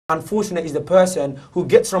unfortunate is the person who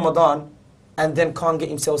gets Ramadan and then can't get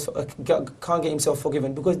himself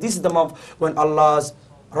forgiven, because this is the month when Allah's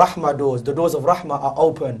rahmah doors, the doors of rahmah are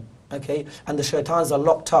open, okay, and the shaitans are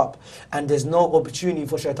locked up, and there's no opportunity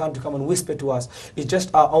for shaitan to come and whisper to us. It's just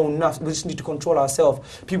our own nafs. We just need to control ourselves.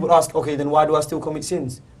 People ask, okay, then why do I still commit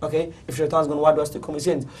sins? Okay, if shaitan's gone, why do I still commit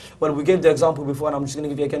sins? Well, we gave the example before, and I'm just going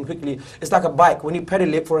to give you again quickly. It's like a bike. When you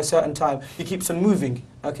pedal it for a certain time, it keeps on moving,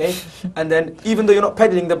 okay? And then even though you're not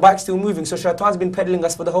pedaling, the bike's still moving. So shaitan's been pedaling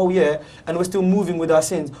us for the whole year, and we're still moving with our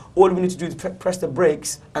sins. All we need to do is press the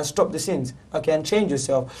brakes and stop the sins, okay, and change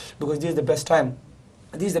yourself, because this is the best time.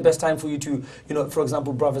 This is the best time for you to, for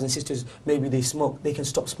example, brothers and sisters, maybe they smoke, they can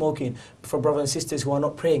stop smoking. For brothers and sisters who are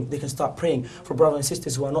not praying, they can start praying. For brothers and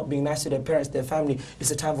sisters who are not being nice to their parents, their family,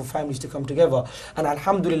 it's a time for families to come together. And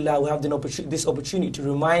alhamdulillah, we have this opportunity to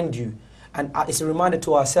remind you. And it's a reminder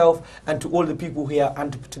to ourselves and to all the people here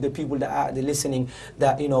and to the people that are listening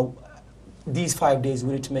that, these 5 days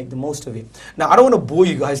we need to make the most of it. Now, I don't want to bore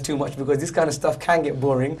you guys too much, because this kind of stuff can get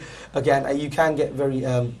boring. Again, you can get very,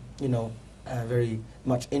 very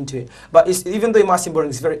much into it. But even though it might seem boring,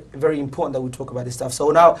 it's very, very important that we talk about this stuff. So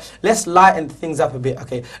now, let's lighten things up a bit,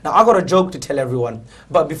 okay? Now, I got a joke to tell everyone.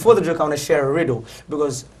 But before the joke, I want to share a riddle,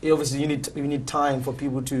 because obviously you need time for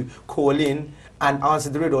people to call in and answer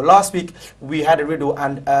the riddle. Last week, we had a riddle,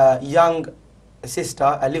 and a young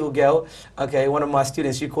sister, a little girl, okay, one of my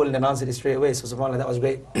students, she called in and answered it straight away. So subhanAllah, that was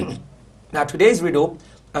great. Now, today's riddle,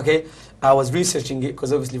 okay, I was researching it,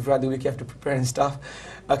 because obviously throughout the week you have to prepare and stuff.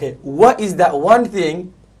 Okay, what is that one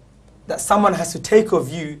thing that someone has to take of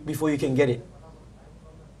you before you can get it?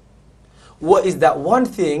 What is that one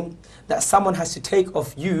thing that someone has to take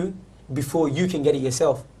of you before you can get it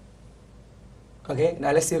yourself? Okay,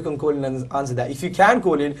 now let's see who can call in and answer that. If you can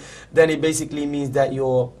call in, then it basically means that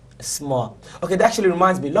you're smart. Okay, that actually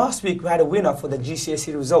reminds me, last week we had a winner for the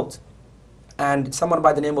GCSE results. And someone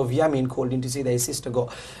by the name of Yamin called in to say that his sister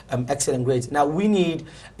got excellent grades. Now, we need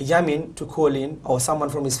Yamin to call in, or someone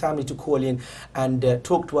from his family to call in and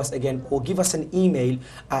talk to us again, or give us an email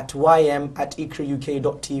at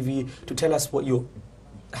ym@iqrauk.tv to tell us what your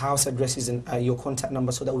house address is and your contact number,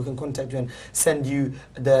 so that we can contact you and send you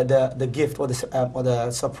the gift or the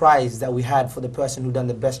surprise that we had for the person who done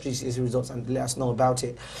the best GCSE results, and let us know about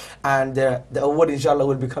it. And the award, inshallah,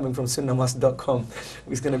 will be coming from sunnahmas.com.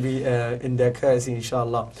 It's going to be in their courtesy,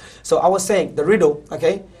 inshallah. So I was saying, the riddle,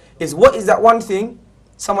 okay, is what is that one thing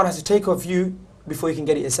someone has to take of you before you can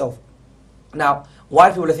get it yourself? Now,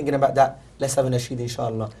 while people are thinking about that, let's have a nasheed,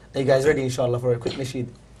 inshallah. Are you guys ready, inshallah, for a quick nasheed?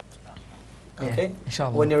 Okay,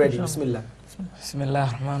 inshallah. When you're ready, bismillah.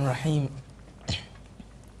 Bismillah ar-Rahman ar-Rahim.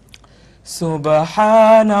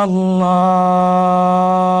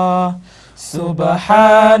 Subhanallah,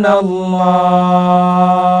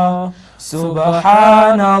 Subhanallah,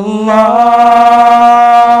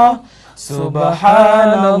 Subhanallah,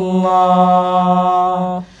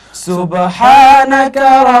 Subhanallah, Subhanaka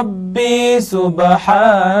Rabbi,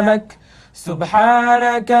 Subhanak,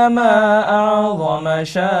 Subhanaka ma a'zama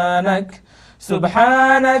shanak.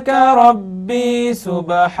 سبحانك ربي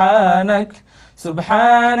سبحانك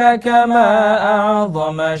سبحانك ما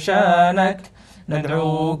أعظم شانك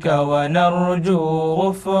ندعوك ونرجو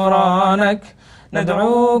غفرانك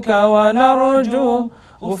ندعوك ونرجو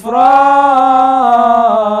غفرانك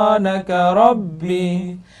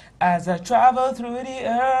ربي. As I travel through the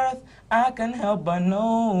earth, I can't help but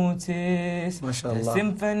notice the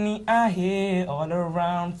symphony I hear all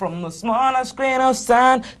around, from the smallest grain of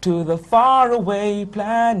sand to the faraway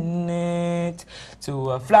planet,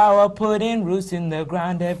 to a flower putting roots in the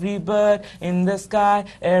ground, every bird in the sky,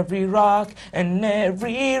 every rock and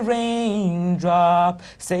every raindrop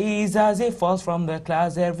says as it falls from the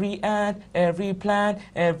clouds, every ant, every plant,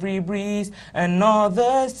 every breeze, and all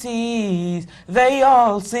the seas, they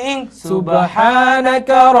all sing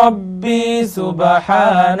Subhanaka Rabbi,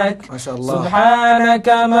 Subhanak,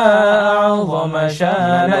 Subhanaka ma a'zama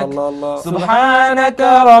shanak,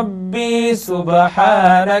 Subhanaka Rabbi,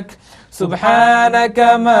 Subhanak, سبحانك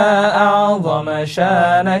ما أعظم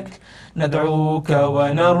شانك ندعوك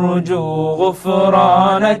ونرجو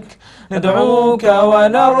غفرانك ندعوك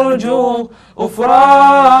ونرجو غفرانك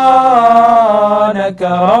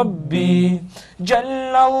ربي.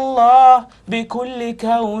 جل الله بكل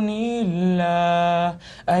كون الله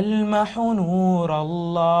ألمح نور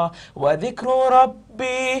الله وذكر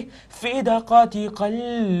ربي في دقة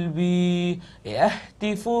قلبي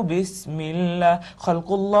يهتف بسم الله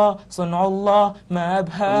خلق الله صنع الله ما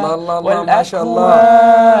أبهى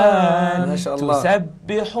والأكوان تسبح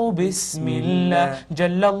يسبح بسم الله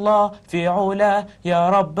جل الله في علاه يا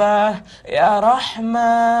رباه يا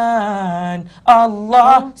رحمن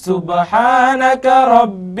الله سبحانك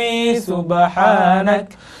ربي سبحانك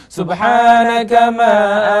سبحانك ما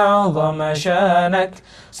أعظم شانك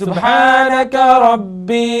سبحانك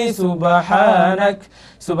ربي سبحانك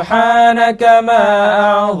سبحانك ما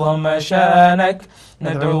أعظم شانك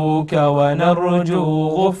ندعوك ونرجو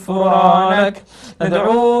غفرانك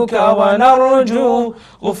ندعوك ونرجو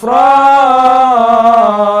غفرانك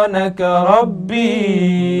ربي.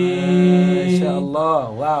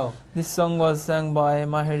 MashaAllah, wow. This song was sung by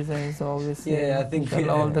Mahir Zain, so obviously I think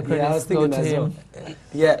all the I was credits go thinking to as him. well.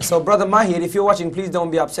 Yeah, so brother Mahir, if you're watching, please don't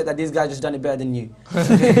be upset that these guys just done it better than you.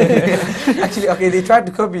 Actually, okay, they tried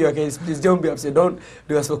to copy you, okay, please don't be upset. Don't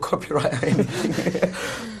do us for copyright or anything.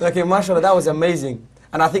 Okay, mashallah, that was amazing.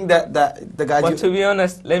 And I think that the guys... But to be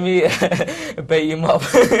honest, let me bait him up.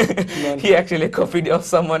 He actually copied it off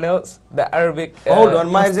someone else, the Arabic... Hold on,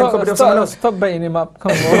 Mahir Zain copied it off someone else. Stop baiting him up,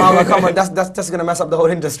 come on. Oh, come on, that's just going to mess up the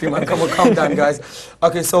whole industry, man. Come on, calm down, guys.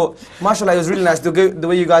 Okay, so, mashallah, it was really nice. The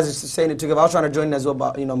way you guys are saying it together, I was trying to join in as well,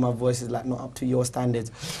 but, you know, my voice is, like, not up to your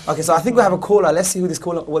standards. Okay, so I think we have a caller. Let's see what this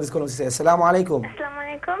caller wants to say. Assalamu alaikum.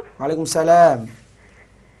 Assalamu alaikum. Alaikum salam.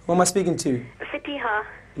 Who am I speaking to? Fatiha.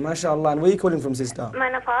 MashaAllah. And where are you calling from, sister?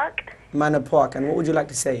 Manor Park. Manor Park. And what would you like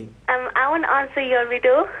to say? I want to answer your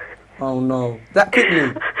riddle. Oh, no. That quickly?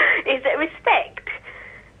 Is it respect?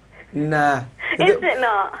 Nah. Is it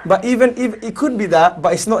not? But even if it could be that,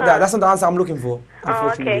 but it's not that. That's not the answer I'm looking for,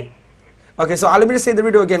 unfortunately. Oh, okay. Okay, so let me just say the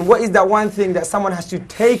riddle again. What is that one thing that someone has to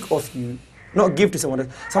take off you? Not give to someone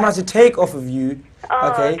else. Someone has to take off of you,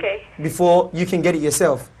 okay, before you can get it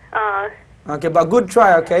yourself. Okay, but good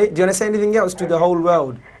try, okay? Do you want to say anything else to the whole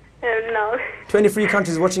world? No. 23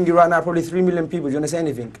 countries watching you right now, probably 3 million people. Do you want to say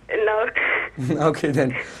anything? No. Okay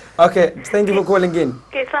then. Okay, thank you for calling in.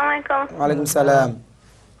 Okay, assalamu alaikum. Alaikum salam.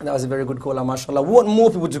 That was a very good caller, mashallah. We want more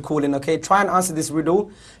people to call in, okay? Try and answer this riddle.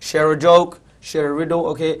 Share a joke, share a riddle,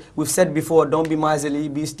 okay? We've said before, don't be miserly,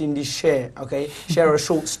 be stingy, share, okay? Share a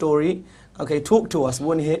short story. Okay, talk to us. We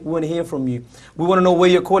want to hear from you. We want to know where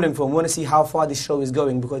you're calling from. We want to see how far this show is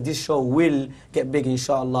going, because this show will get big,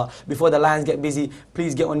 inshallah. Before the lines get busy,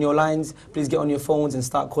 please get on your lines, please get on your phones and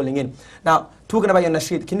start calling in. Now, talking about your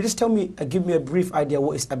nasheed, can you just tell me, give me a brief idea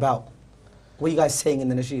what it's about? What are you guys saying in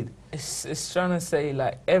the nasheed? It's trying to say,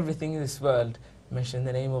 like, everything in this world mention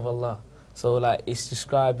the name of Allah. So, like, it's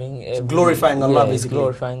describing... It's glorifying Allah, basically. It's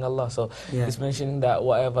glorifying Allah. So, it's mentioning that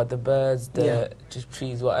whatever, the birds, the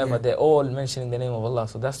trees, whatever, they're all mentioning the name of Allah.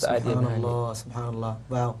 So, that's the idea behind it. Subhanallah,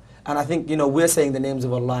 wow. And I think, you know, we're saying the names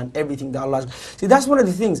of Allah and everything that Allah... See, that's one of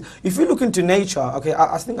the things. If you look into nature, okay,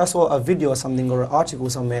 I think I saw a video or something, or an article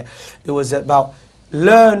somewhere. It was about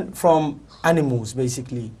learn from animals,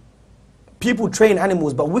 basically. People train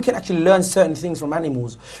animals, but we can actually learn certain things from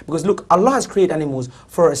animals. Because look, Allah has created animals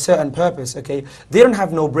for a certain purpose, okay? They don't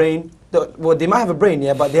have no brain. Well, they might have a brain,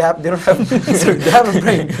 yeah, but they don't have, sorry, they have a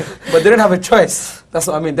brain, but they don't have a choice. That's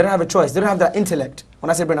what I mean. They don't have a choice. They don't have that intellect. When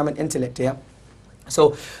I say brain, I mean intellect, yeah?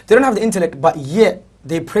 So, they don't have the intellect, but yet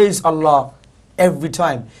they praise Allah every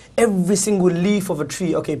time. Every single leaf of a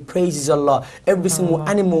tree, okay, praises Allah. Every single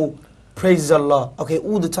animal praises Allah, okay,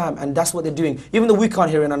 all the time, and that's what they're doing. Even though we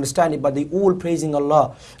can't hear and understand it, but they all praising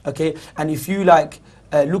Allah, okay. And if you like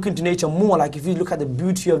look into nature more, like if you look at the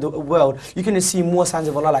beauty of the world, you can see more signs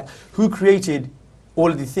of Allah, like who created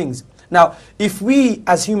all of these things. Now, if we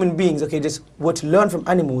as human beings, okay, just were to learn from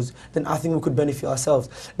animals, then I think we could benefit ourselves.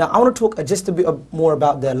 Now, I want to talk just a bit more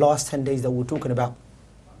about the last 10 days that we're talking about.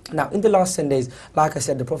 Now, in the last 10 days, like I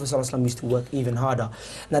said, the Prophet ﷺ used to work even harder.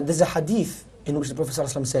 Now, there's a hadith in which the Prophet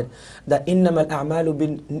ﷺ said that إِنَّمَا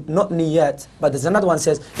الْأَعْمَالُ not niyat, but there's another one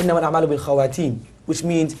says إِنَّمَا الْأَعْمَالُ بِالْخَوَاتِيمِ, which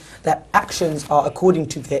means that actions are according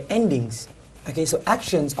to their endings. Okay, so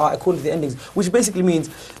actions are according to their endings, which basically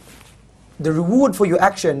means the reward for your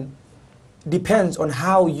action depends on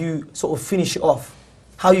how you sort of finish it off,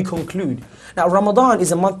 how you conclude. Now, Ramadan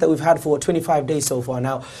is a month that we've had for 25 days so far.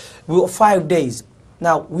 Now, we've got 5 days.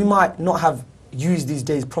 Now, we might not have used these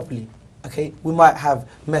days properly. Okay, we might have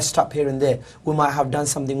messed up here and there. We might have done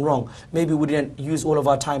something wrong. Maybe we didn't use all of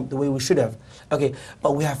our time the way we should have. Okay,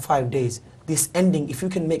 but we have 5 days. This ending, if you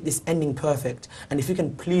can make this ending perfect, and if you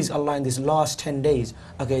can please Allah in these last 10 days,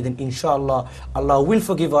 okay, then inshallah, Allah will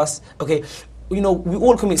forgive us. Okay, you know, we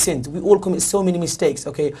all commit sins. We all commit so many mistakes,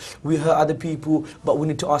 okay? We hurt other people, but we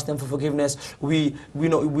need to ask them for forgiveness. We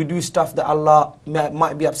do stuff that Allah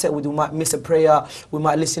might be upset with. We might miss a prayer. We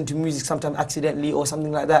might listen to music sometimes accidentally or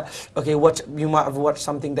something like that. Okay, you might have watched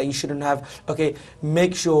something that you shouldn't have. Okay,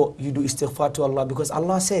 make sure you do istighfar to Allah, because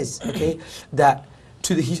Allah says, okay, that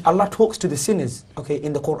Allah talks to the sinners, okay,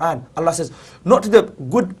 in the Quran. Allah says, not to the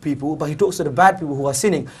good people, but He talks to the bad people who are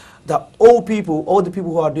sinning. That all the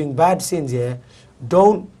people who are doing bad sins, yeah,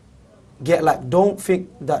 don't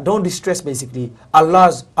distress basically.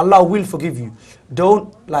 Allah will forgive you.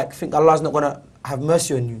 Don't think Allah's not gonna have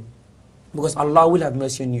mercy on you, because Allah will have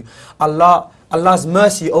mercy on you. Allah's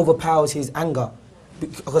mercy overpowers His anger,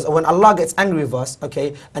 because when Allah gets angry with us,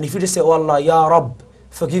 okay, and if you just say, oh Allah, Ya Rabb,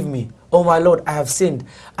 forgive me. Oh my Lord, I have sinned.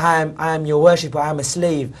 I am your worshipper. I am a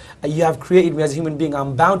slave. You have created me as a human being.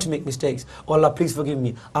 I'm bound to make mistakes. Oh Allah, please forgive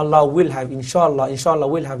me. Allah will have, inshallah,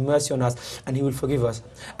 will have mercy on us, and He will forgive us.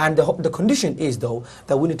 And the condition is, though,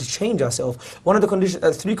 that we need to change ourselves. One of the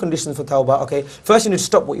conditions, 3 conditions for tawbah, okay? First, you need to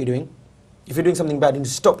stop what you're doing. If you're doing something bad, you need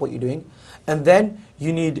to stop what you're doing. And then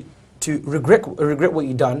you need to regret what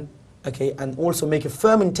you've done. Okay, and also make a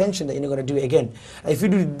firm intention that you're not going to do it again. And if you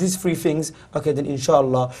do these 3 things, okay, then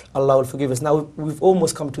inshallah, Allah will forgive us. Now, we've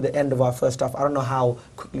almost come to the end of our first stuff. I don't know how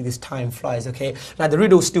quickly this time flies, okay? Now, the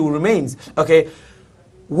riddle still remains, okay?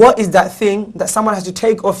 What is that thing that someone has to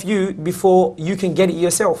take off you before you can get it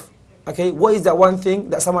yourself? Okay, what is that one thing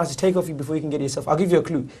that someone has to take off you before you can get it yourself? I'll give you a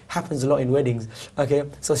clue. Happens a lot in weddings. Okay,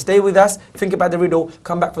 so stay with us. Think about the riddle.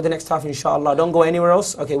 Come back for the next half, inshallah. Don't go anywhere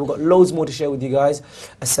else. Okay, we've got loads more to share with you guys.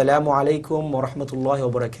 Assalamu alaikum wa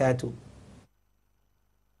rahmatullahi wa barakatuh.